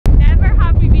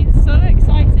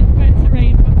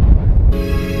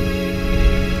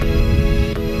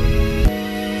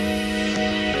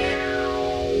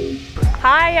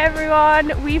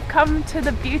everyone, we've come to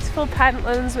the beautiful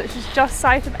Pentlands, which is just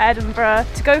south of Edinburgh,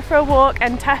 to go for a walk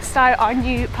and test out our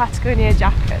new Patagonia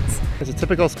jackets. It's a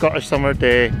typical Scottish summer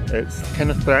day. It's kind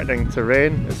of threatening to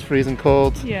rain, it's freezing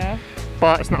cold. Yeah.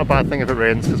 But it's not a bad thing if it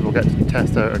rains because we'll get to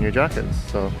test out our new jackets.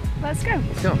 So let's go.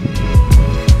 Let's go.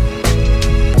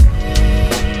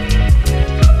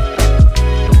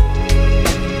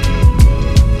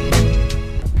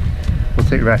 We'll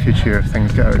take refuge here if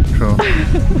things get out of control.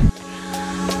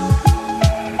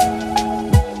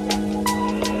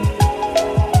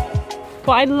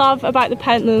 What I love about the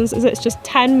Pentlands is it's just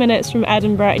 10 minutes from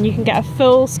Edinburgh and you can get a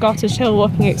full Scottish hill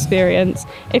walking experience.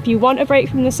 If you want a break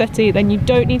from the city, then you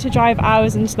don't need to drive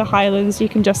hours into the Highlands, you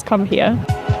can just come here.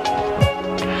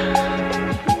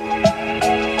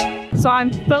 So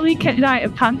I'm fully kitted out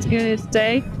of Patagonia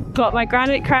today. Got my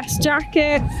granite crest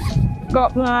jacket,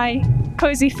 got my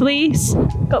cozy fleece,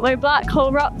 got my black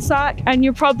hole rucksack, and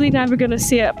you're probably never going to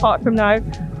see it apart from now.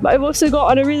 But I've also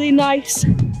got on a really nice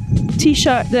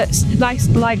t-shirt that's nice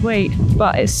and lightweight,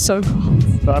 but it's so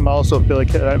cold. But I'm also fully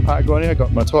kitted out in Patagonia. I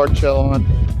got my torch shell on.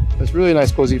 It's really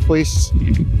nice cozy fleece,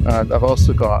 and I've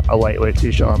also got a lightweight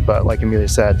t-shirt on, but like Emilia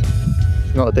said,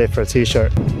 it's not a day for a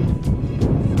t-shirt.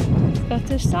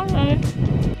 Scottish summer.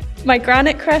 My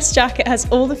granite crest jacket has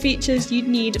all the features you'd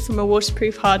need from a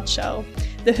waterproof hard shell.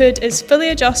 The hood is fully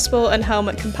adjustable and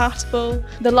helmet compatible.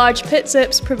 The large pit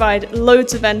zips provide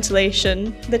loads of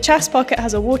ventilation. The chest pocket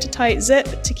has a watertight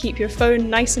zip to keep your phone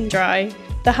nice and dry.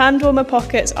 The hand warmer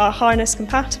pockets are harness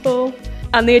compatible.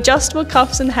 And the adjustable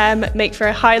cuffs and hem make for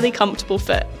a highly comfortable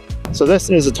fit. So this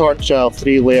is a torch shell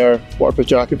 3-layer waterproof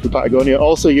jacket from Patagonia. It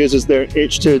also uses their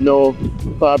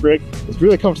H2No fabric. It's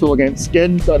really comfortable against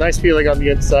skin. Got a nice feeling on the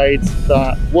inside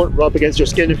that won't rub against your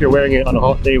skin if you're wearing it on a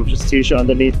hot day with just a t-shirt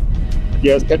underneath.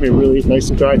 Yeah, it's kept me really nice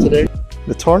and dry today.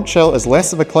 The torch shell is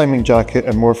less of a climbing jacket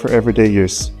and more for everyday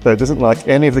use, but it doesn't lack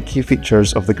any of the key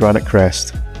features of the granite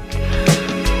crest.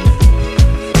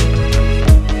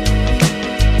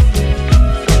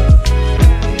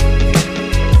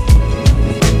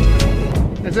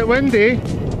 Is it windy?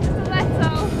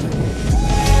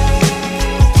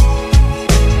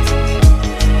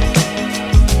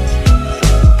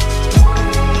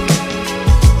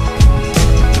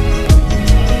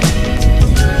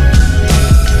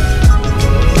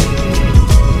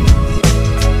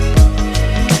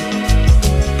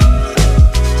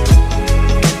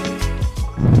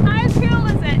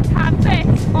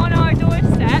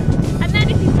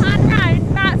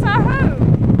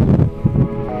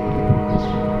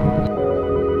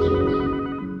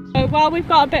 While we've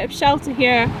got a bit of shelter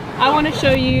here, I want to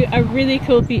show you a really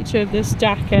cool feature of this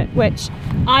jacket, which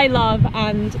I love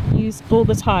and use all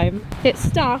the time. It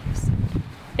stuffs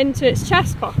into its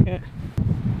chest pocket.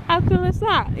 How cool is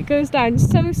that? It goes down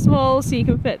so small so you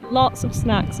can fit lots of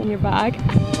snacks in your bag.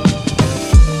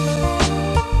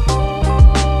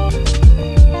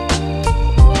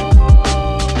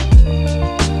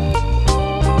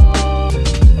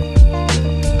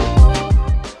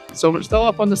 So we're still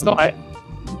up on the side.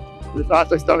 It's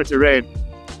actually starting to rain.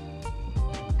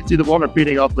 You can see the water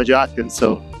beating off the jacket,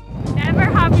 so. Never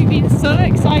have we been so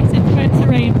excited for it to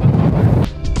rain before.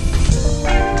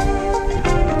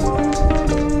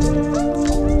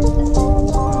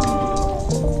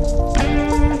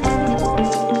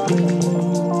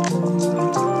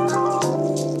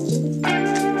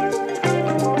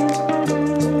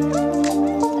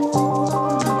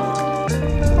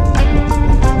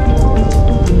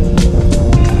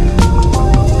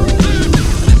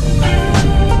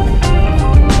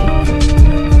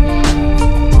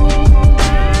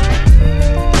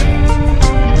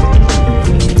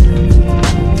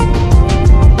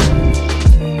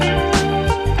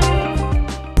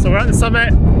 We're at the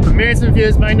summit, amazing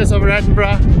views behind us over Edinburgh.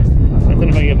 I don't know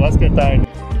if I can get, let's get down.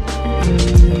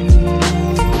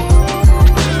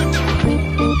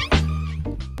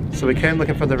 So we came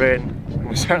looking for the rain, and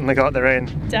we certainly got the rain.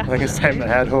 Definitely. I think it's time to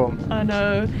head home. I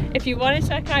know. If you want to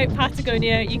check out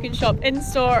Patagonia, you can shop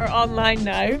in-store or online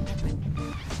now.